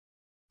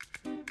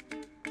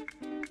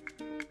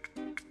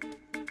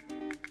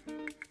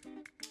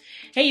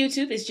Hey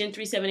YouTube, it's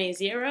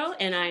Jen3780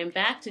 and I am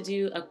back to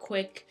do a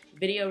quick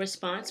video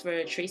response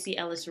for Tracee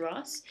Ellis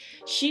Ross.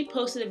 She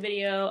posted a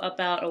video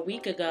about a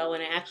week ago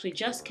and I actually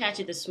just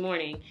catch it this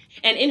morning.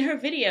 And in her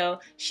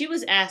video, she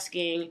was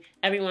asking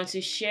everyone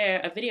to share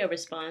a video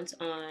response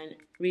on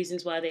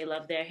reasons why they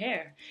love their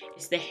hair.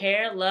 It's the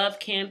Hair Love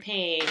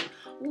Campaign.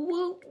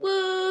 Woo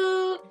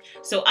woo!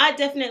 So I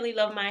definitely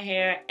love my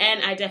hair,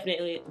 and I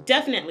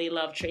definitely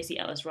love Tracee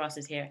Ellis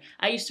Ross's hair.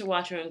 I used to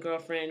watch her on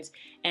Girlfriends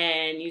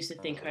and used to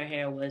think her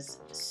hair was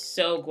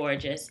so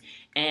gorgeous,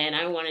 and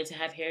I wanted to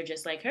have hair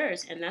just like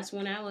hers. And that's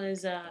when I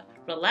was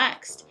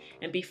relaxed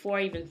and before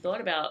I even thought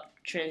about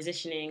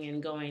transitioning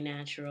and going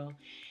natural.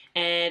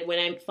 And when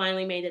I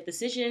finally made that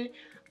decision,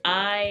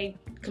 I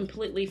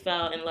completely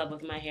fell in love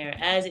with my hair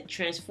as it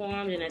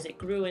transformed and as it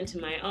grew into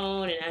my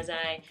own, and as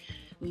I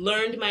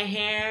learned my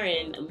hair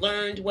and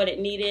learned what it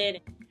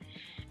needed.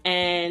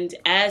 And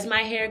as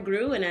my hair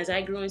grew and as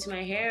I grew into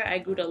my hair, I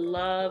grew to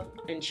love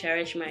and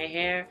cherish my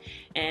hair,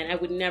 and I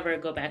would never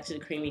go back to the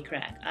creamy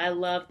crack. I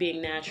love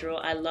being natural.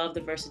 I love the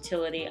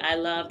versatility. I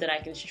love that I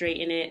can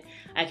straighten it.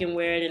 I can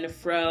wear it in a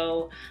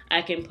fro.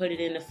 I can put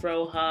it in a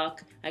fro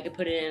hawk. I could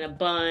put it in a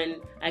bun.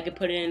 I could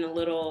put it in a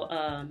little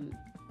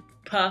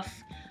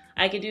puff.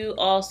 I could do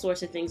all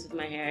sorts of things with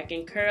my hair. I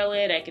can curl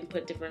it, I can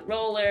put different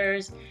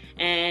rollers,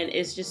 and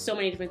it's just so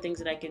many different things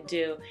that I could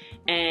do,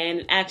 and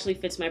it actually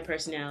fits my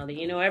personality.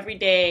 You know, every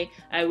day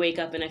I wake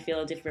up and I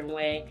feel a different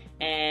way,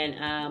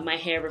 and my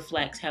hair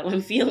reflects how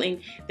I'm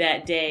feeling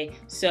that day.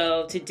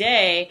 So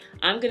today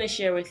I'm going to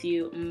share with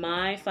you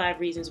my 5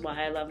 reasons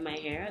why I love my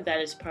hair. That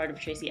is part of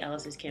Tracee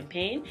Ellis's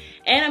campaign,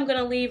 and I'm going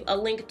to leave a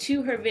link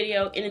to her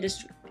video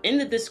in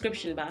the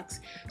description box,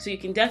 so you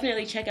can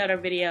definitely check out our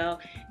video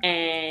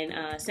and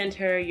send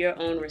her your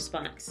own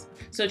response.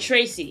 So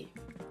Tracee,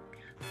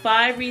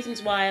 5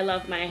 reasons why I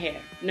love my hair.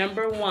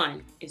 Number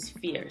 1 is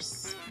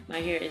fierce. My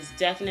hair is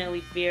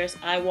definitely fierce.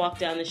 I walk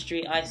down the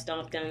street, I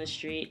stomp down the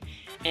street,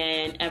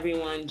 and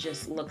everyone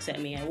just looks at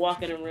me. I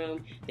walk in a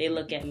room, they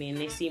look at me and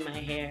they see my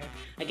hair.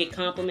 I get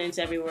compliments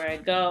everywhere I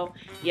go.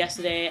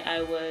 Yesterday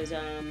I was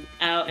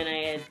out and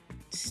I had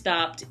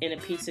stopped in a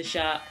pizza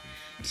shop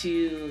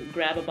to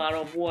grab a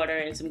bottle of water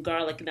and some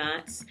garlic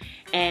knots,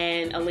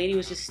 and a lady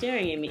was just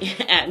staring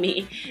at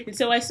me, and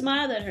so I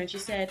smiled at her and she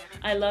said,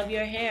 "I love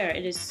your hair.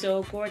 It is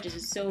so gorgeous.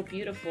 It's so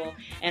beautiful."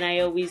 And I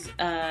always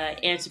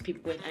answer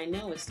people with, "I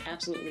know, it's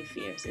absolutely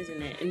fierce,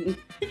 isn't it?" And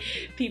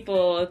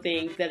people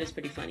think that is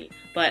pretty funny,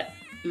 but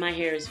my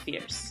hair is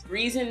fierce.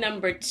 Reason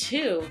number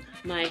 2,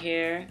 my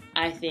hair,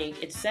 I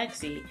think it's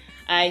sexy.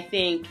 I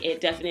think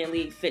it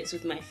definitely fits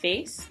with my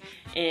face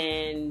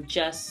and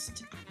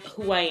just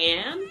who I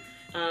am.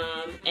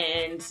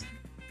 And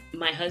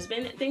my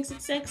husband thinks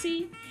it's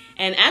sexy.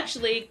 And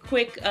actually,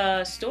 quick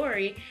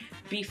story,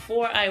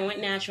 before I went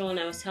natural and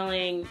I was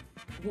telling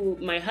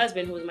my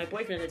husband, who was my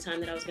boyfriend at the time,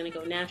 that I was going to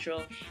go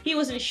natural, he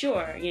wasn't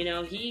sure. You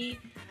know, he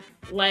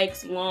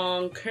likes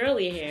long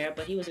curly hair,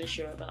 but he wasn't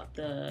sure about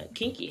the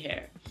kinky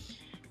hair.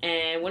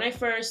 And when I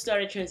first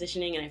started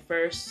transitioning and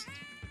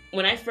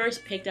when I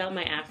first picked out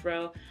my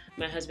afro,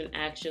 my husband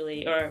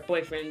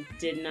boyfriend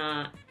did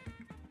not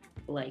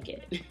like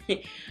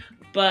it.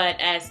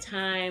 But as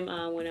time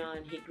went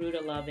on, he grew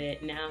to love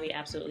it. Now he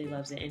absolutely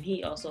loves it, and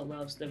he also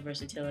loves the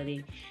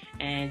versatility,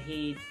 and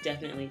he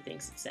definitely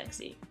thinks it's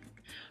sexy.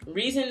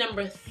 Reason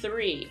number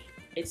 3,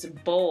 it's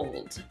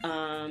bold.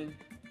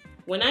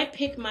 When I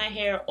pick my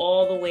hair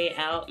all the way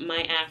out,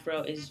 my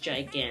afro is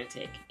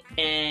gigantic,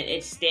 and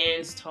it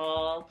stands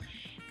tall,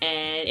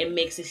 and it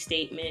makes a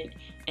statement,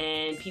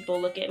 and people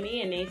look at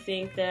me and they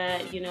think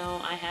that, you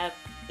know, I have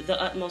the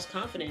utmost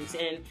confidence,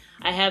 and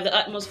I have the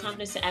utmost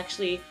confidence to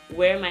actually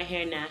wear my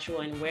hair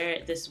natural and wear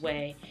it this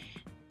way.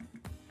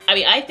 I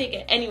mean, I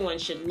think anyone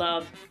should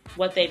love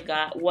what they've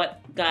got,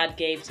 what God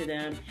gave to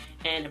them,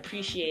 and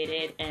appreciate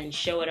it and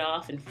show it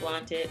off and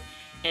flaunt it.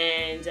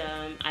 And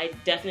I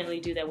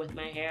definitely do that with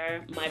my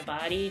hair, my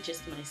body,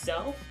 just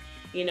myself.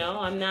 You know,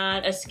 I'm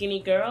not a skinny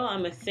girl,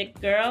 I'm a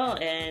thick girl,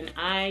 and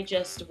I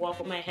just walk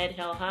with my head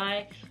held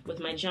high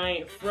with my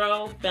giant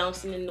fro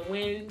bouncing in the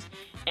wind,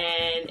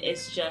 and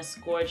it's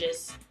just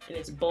gorgeous, and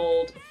it's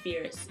bold,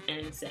 fierce,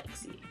 and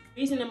sexy.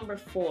 Reason number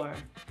 4,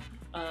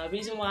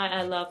 reason why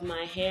I love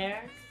my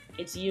hair,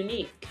 it's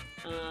unique.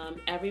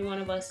 Every one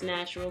of us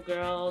natural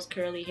girls,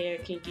 curly hair,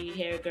 kinky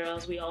hair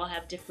girls, we all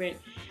have different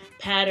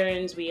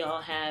patterns, we all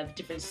have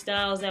different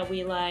styles that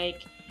we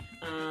like.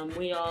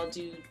 We all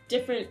do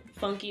different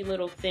funky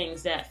little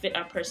things that fit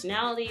our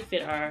personality,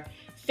 fit our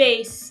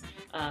face,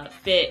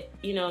 fit,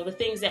 you know, the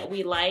things that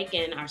we like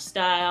and our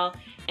style.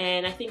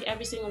 And I think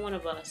every single one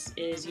of us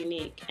is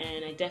unique.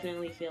 And I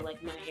definitely feel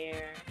like my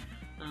hair,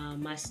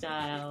 my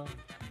style,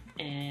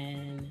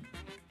 and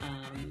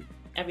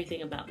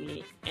everything about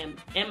me and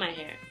my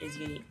hair is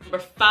unique. Number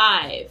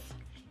 5,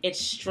 it's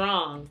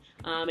strong.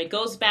 It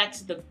goes back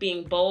to the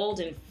being bold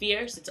and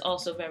fierce. It's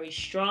also very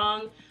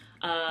strong.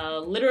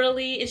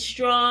 Literally is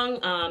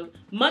strong,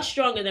 much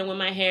stronger than when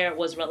my hair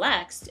was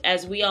relaxed.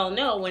 As we all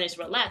know, when it's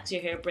relaxed,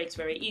 your hair breaks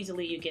very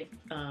easily. You get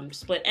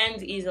split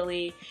ends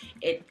easily.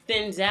 It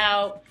thins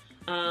out.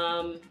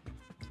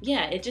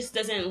 Yeah, it just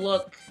doesn't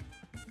look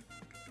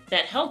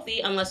that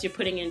healthy unless you're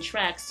putting in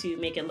tracks to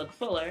make it look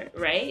fuller,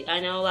 right? I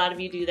know a lot of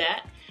you do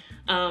that.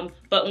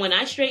 But when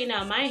I straighten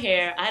out my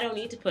hair, I don't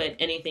need to put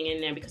anything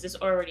in there because it's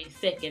already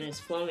thick and it's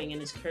flowing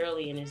and it's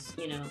curly and it's,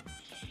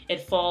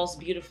 it falls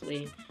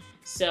beautifully.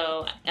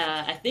 So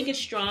I think it's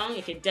strong.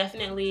 It can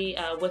definitely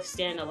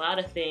withstand a lot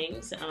of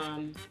things.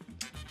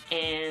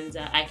 And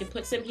I can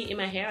put some heat in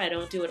my hair. I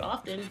don't do it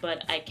often,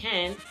 but I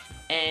can,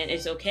 and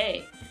it's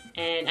okay.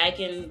 And I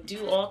can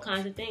do all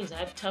kinds of things.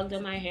 I've tugged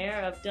on my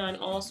hair. I've done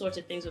all sorts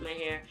of things with my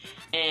hair.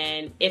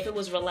 And if it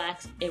was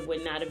relaxed, it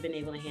would not have been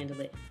able to handle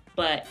it.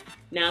 But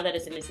now that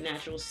it's in its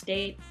natural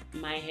state,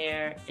 my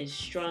hair is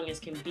strong as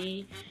can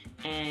be,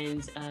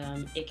 and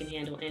it can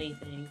handle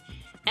anything.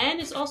 And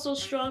it's also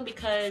strong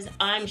because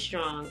I'm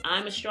strong.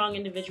 I'm a strong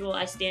individual.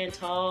 I stand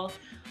tall.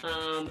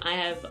 I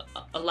have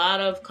a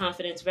lot of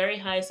confidence, very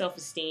high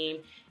self-esteem,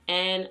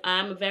 and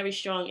I'm a very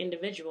strong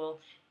individual.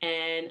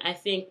 And I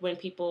think when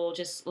people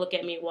just look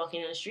at me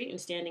walking down the street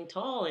and standing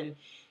tall and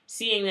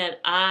seeing that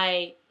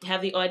I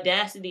have the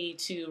audacity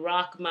to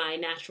rock my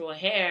natural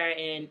hair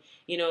and,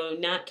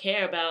 not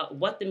care about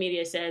what the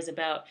media says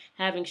about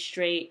having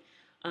straight,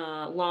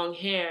 long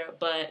hair,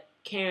 but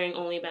caring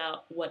only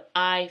about what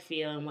I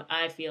feel and what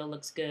I feel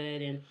looks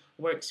good and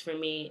works for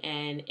me.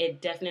 And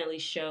it definitely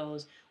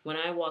shows when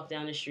I walk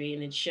down the street,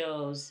 and it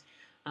shows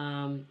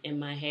in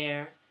my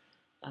hair.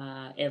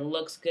 It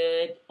looks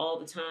good all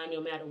the time,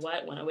 no matter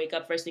what. When I wake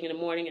up first thing in the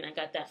morning and I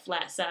got that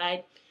flat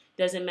side,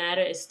 doesn't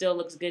matter. It still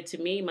looks good to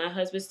me. My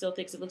husband still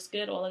thinks it looks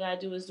good. All I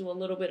gotta do is do a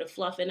little bit of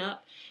fluffing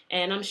up,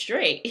 and I'm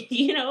straight.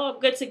 I'm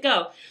good to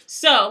go.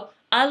 So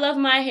I love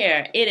my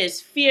hair. It is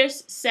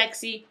fierce,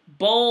 sexy,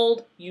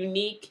 bold,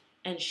 unique,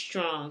 and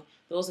strong.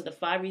 Those are the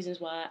 5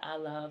 reasons why I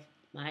love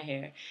my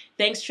hair.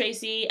 Thanks,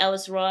 Tracee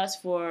Ellis Ross,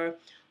 for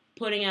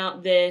putting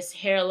out this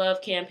hair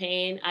love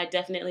campaign. I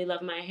definitely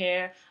love my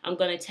hair. I'm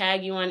going to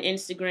tag you on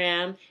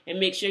Instagram and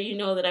make sure you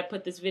know that I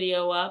put this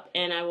video up,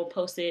 and I will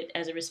post it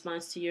as a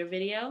response to your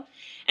video.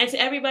 And to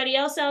everybody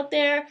else out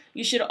there,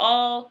 you should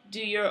all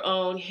do your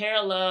own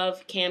hair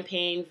love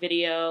campaign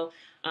video.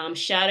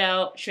 Shout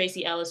out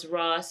Tracee Ellis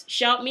Ross.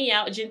 Shout me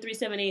out,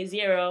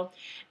 Jen3780,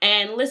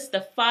 and list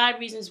the 5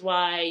 reasons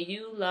why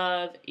you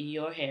love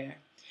your hair.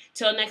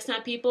 Till next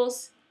time,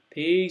 peoples.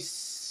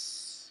 Peace.